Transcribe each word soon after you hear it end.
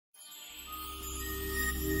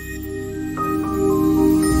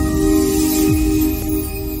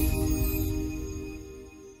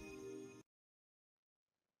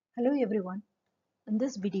everyone. In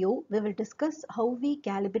this video, we will discuss how we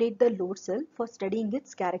calibrate the load cell for studying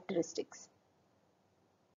its characteristics.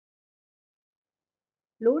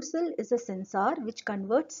 Load cell is a sensor which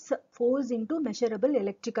converts force into measurable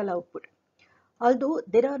electrical output. Although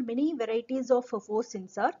there are many varieties of force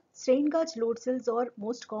sensor, strain gauge load cells are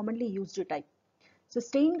most commonly used type. So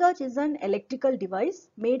strain gauge is an electrical device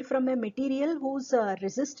made from a material whose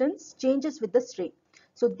resistance changes with the strain.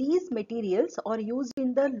 So these materials are used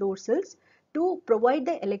in the load cells to provide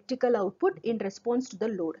the electrical output in response to the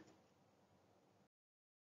load.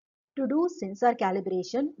 To do sensor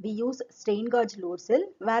calibration, we use strain gauge load cell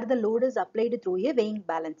where the load is applied through a weighing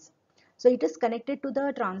balance. So it is connected to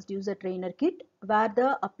the transducer trainer kit where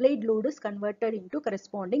the applied load is converted into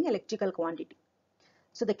corresponding electrical quantity.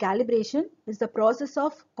 So the calibration is the process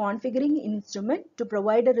of configuring an instrument to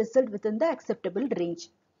provide a result within the acceptable range.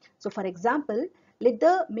 So for example, let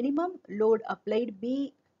the minimum load applied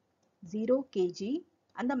be 0 kg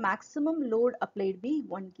and the maximum load applied be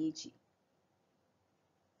 1 kg.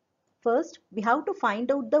 First, we have to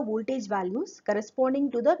find out the voltage values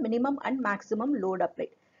corresponding to the minimum and maximum load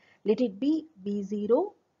applied. Let it be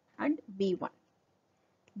V0 and V1.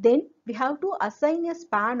 Then we have to assign a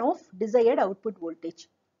span of desired output voltage.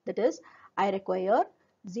 That is, I require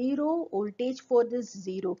 0 voltage for this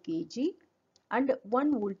 0 kg and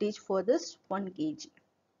 1 voltage for this 1 kg.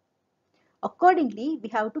 Accordingly, we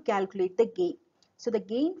have to calculate the gain. So the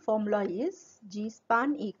gain formula is G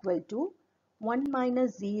span equal to 1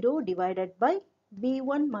 minus 0 divided by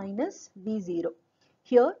V1 minus V0.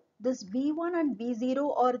 Here this V1 and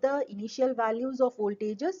V0 are the initial values of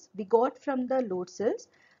voltages we got from the load cells,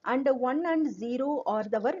 and 1 and 0 are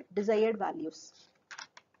our desired values.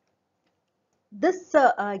 This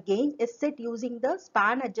gain is set using the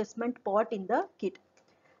span adjustment pot in the kit.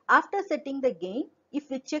 After setting the gain, if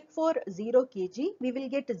we check for 0 kg, we will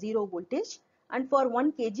get 0 voltage, and for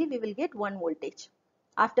 1 kg, we will get 1 voltage.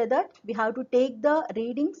 After that, we have to take the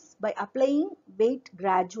readings by applying weight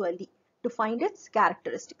gradually to find its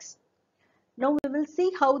characteristics. Now we will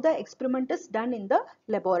see how the experiment is done in the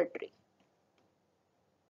laboratory.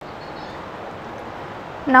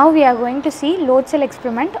 Now we are going to see load cell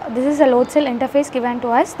experiment. This is a load cell interface given to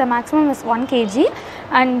us. The maximum is 1 kg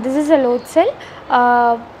and this is a load cell.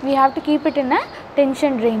 We have to keep it in a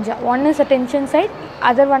tension range. One is a tension side,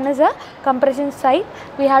 other one is a compression side.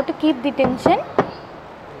 We have to keep the tension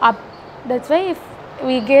up. That's why if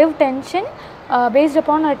we give tension, based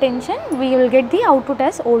upon our tension, we will get the output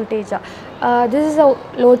as voltage. This is a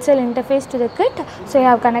load cell interface to the kit. So I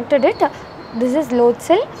have connected it. This is load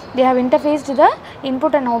cell. They have interfaced the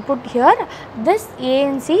input and output here. This A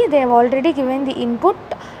and C, they have already given the input.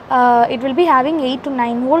 It will be having 8 to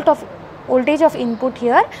 9 volt of voltage of input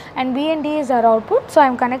here, and B and D is our output. So I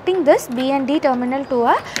am connecting this B and D terminal to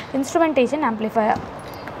a instrumentation amplifier.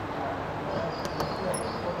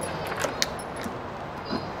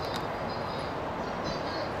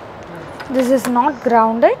 This is not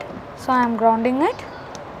grounded, so I am grounding it.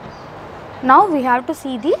 Now we have to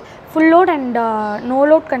see the full load and no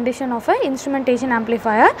load condition of an instrumentation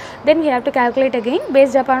amplifier. Then we have to calculate again.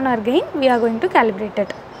 Based upon our gain, we are going to calibrate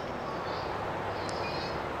it.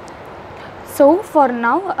 So for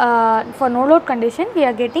now, for no load condition, we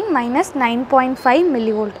are getting minus 9.5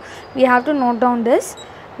 millivolt. We have to note down this.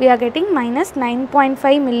 We are getting minus 9.5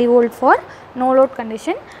 millivolt for no load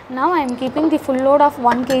condition. Now I am keeping the full load of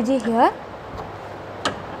 1 kg here.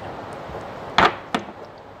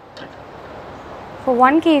 For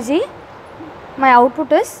 1 kg, my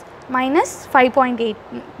output is minus 5.8.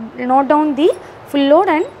 Note down the full load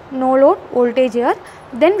and no load voltage here.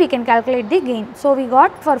 Then we can calculate the gain. So we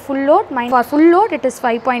got for full load, it is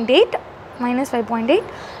 5.8, minus 5.8,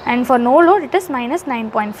 and for no load it is minus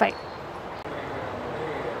 9.5.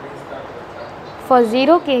 For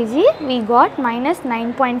 0 kg, we got minus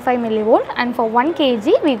 9.5 millivolt, and for 1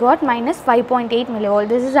 kg, we got minus 5.8 millivolt.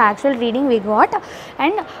 This is the actual reading we got,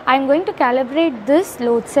 and I am going to calibrate this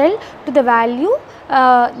load cell to the value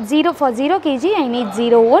for 0 kg, I need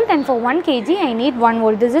 0 volt, and for 1 kg, I need 1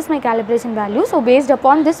 volt. This is my calibration value. So based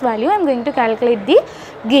upon this value, I am going to calculate the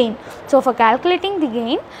gain. So for calculating the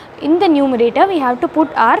gain, in the numerator, we have to put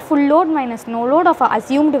our full load minus no load of our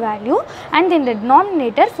assumed value, and in the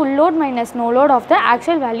denominator, full load minus no load of the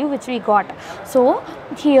actual value which we got. So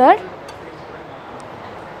here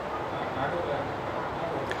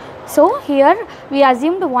we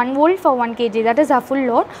assumed 1 volt for 1 kg, that is our full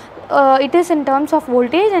load. it is in terms of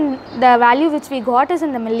voltage, and the value which we got is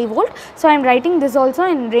in the millivolt. So I am writing this also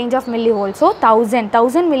in range of millivolt. So 1000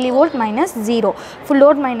 millivolt minus 0, full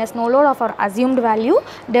load minus no load of our assumed value,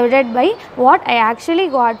 divided by what I actually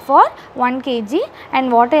got for 1 kg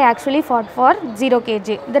and what I actually got for 0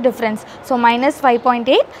 kg, the difference. So minus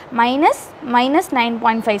 5.8 minus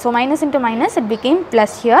 9.5. So minus into minus, it became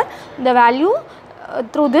plus here. The value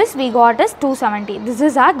through this we got is 270. This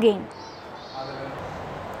is our gain.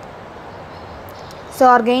 So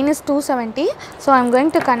our gain is 270. So I am going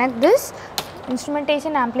to connect this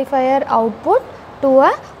instrumentation amplifier output to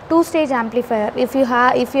a two-stage amplifier. If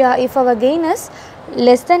our gain is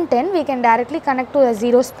less than 10, we can directly connect to a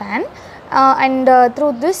zero span, and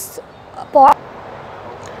through this port.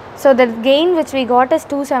 So the gain which we got is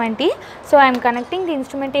 270. So I am connecting the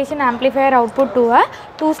instrumentation amplifier output to a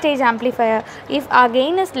two-stage amplifier. If our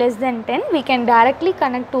gain is less than 10, we can directly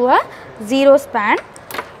connect to a zero span.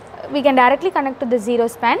 We can directly connect to the zero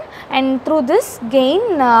span, and through this gain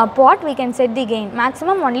port we can set the gain.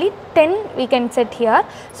 Maximum only 10 we can set here.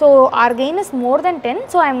 So our gain is more than 10.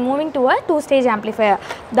 So I am moving to a two-stage amplifier.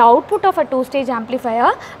 The output of a two-stage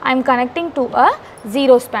amplifier I am connecting to a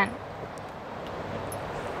zero span.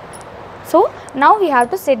 So now we have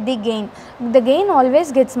to set the gain. The gain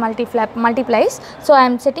always gets multiplies. So I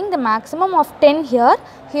am setting the maximum of 10 here.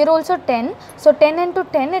 Here also 10. So 10 into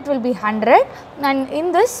 10, it will be 100, and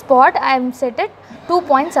in this spot I am set at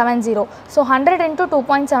 2.70. So 100 into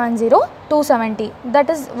 2.70, 270. That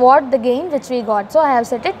is what the gain which we got. So I have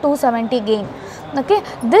set at 270 gain. Okay.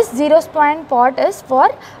 This zero span port is for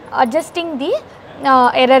adjusting the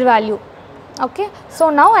error value. Okay. So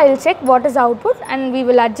now I will check what is output, and we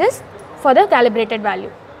will adjust for the calibrated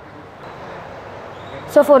value.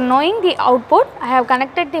 So for knowing the output, I have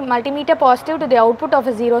connected the multimeter positive to the output of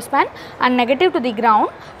a zero span and negative to the ground.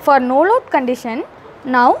 For no load condition,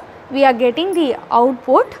 now we are getting the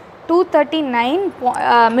output 239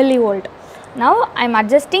 millivolt. Now I am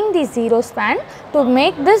adjusting the zero span to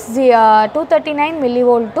make this 239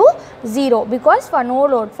 millivolt to 0, because for no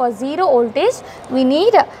load, for 0 voltage, we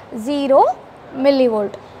need 0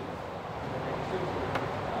 millivolt.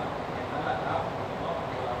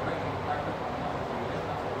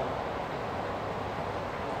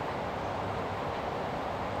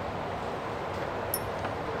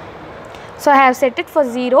 So I have set it for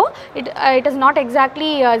 0. It is not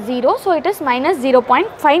exactly 0, so it is minus 0.5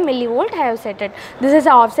 millivolt. I have set it. This is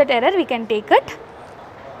an offset error. We can take it.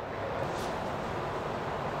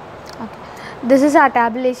 Okay. This is our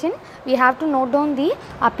tabulation. We have to note down the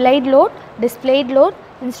applied load, displayed load,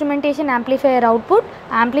 instrumentation amplifier output,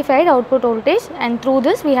 amplified output voltage, and through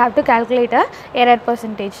this we have to calculate a error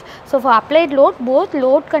percentage. So for applied load, both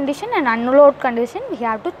load condition and unload condition we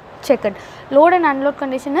have to check it. Load and unload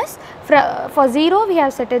condition is for 0 we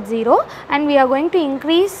have set it 0, and we are going to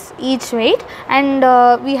increase each weight, and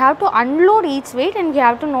we have to unload each weight, and we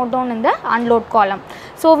have to note down in the unload column.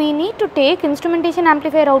 So we need to take instrumentation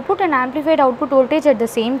amplifier output and amplified output voltage at the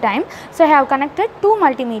same time. So I have connected two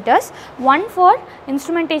multimeters, one for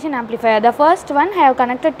instrumentation amplifier. The first one I have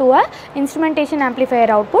connected to a instrumentation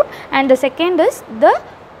amplifier output, and the second is the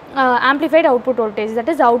amplified output voltage, that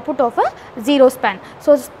is output of a zero span.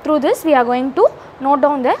 So through this we are going to note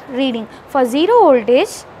down the reading. For 0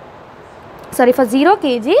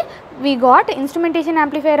 kg we got instrumentation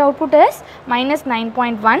amplifier output as minus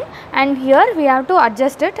 9.1, and here we have to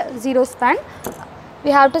adjust it zero span.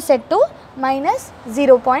 We have to set to minus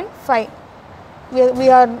 0.5. We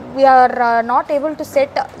are not able to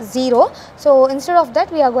set 0. So instead of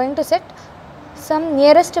that we are going to set some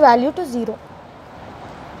nearest value to 0.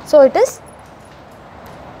 So it is,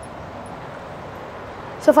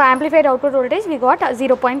 so for amplified output voltage we got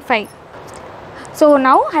 0.5. So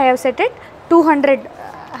now I have set it 200,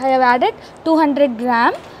 I have added 200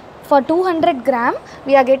 gram. For 200 gram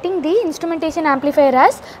we are getting the instrumentation amplifier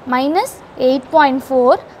as minus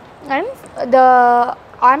 8.4, and the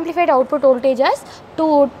amplified output voltage as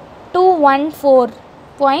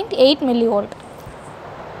 214.8 millivolt.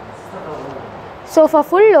 So for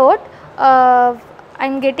full load I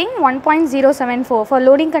am getting 1.074. For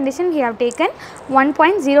loading condition we have taken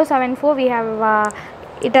 1.074, we have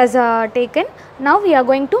it has taken. Now we are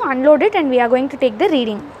going to unload it, and we are going to take the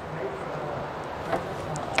reading.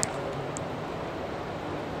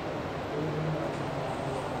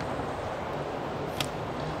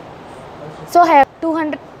 So I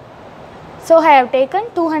have taken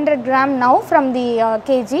 200 gram now from the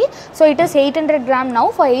kg. So it is 800 gram now.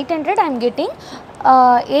 For 800 I am getting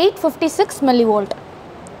 856 millivolt.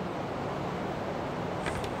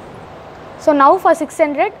 So now for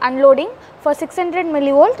 600 unloading, for 600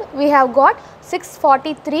 millivolt we have got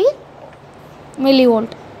 643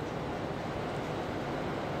 millivolt.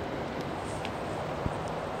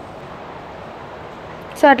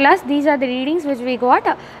 So at last these are the readings which we got.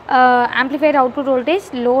 Amplifier output voltage,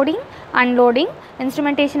 loading, unloading,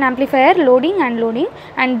 instrumentation amplifier, loading, unloading,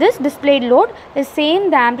 and this displayed load is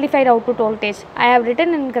same the amplified output voltage. I have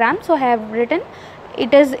written in grams, so I have written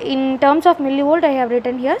it is in terms of millivolt I have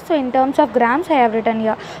written here, so in terms of grams I have written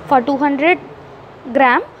here. For 200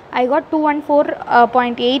 gram I got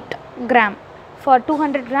 214.8 gram. For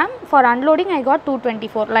 200 gram for unloading I got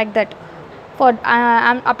 224, like that for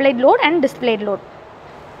applied load and displayed load.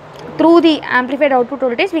 Through the amplified output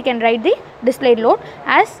voltage we can write the displayed load,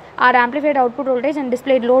 as our amplified output voltage and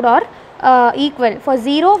displayed load are equal. For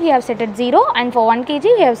 0 we have set at 0 and for 1 kg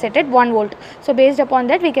we have set at 1 volt. So based upon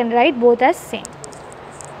that we can write both as same.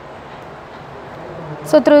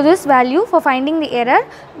 So through this value, for finding the error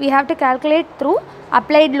we have to calculate through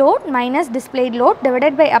applied load minus displayed load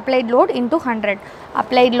divided by applied load into 100.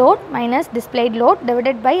 Applied load minus displayed load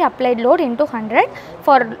divided by applied load into 100.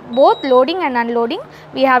 For both loading and unloading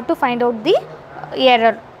we have to find out the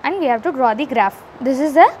error and we have to draw the graph. This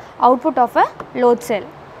is the output of a load cell.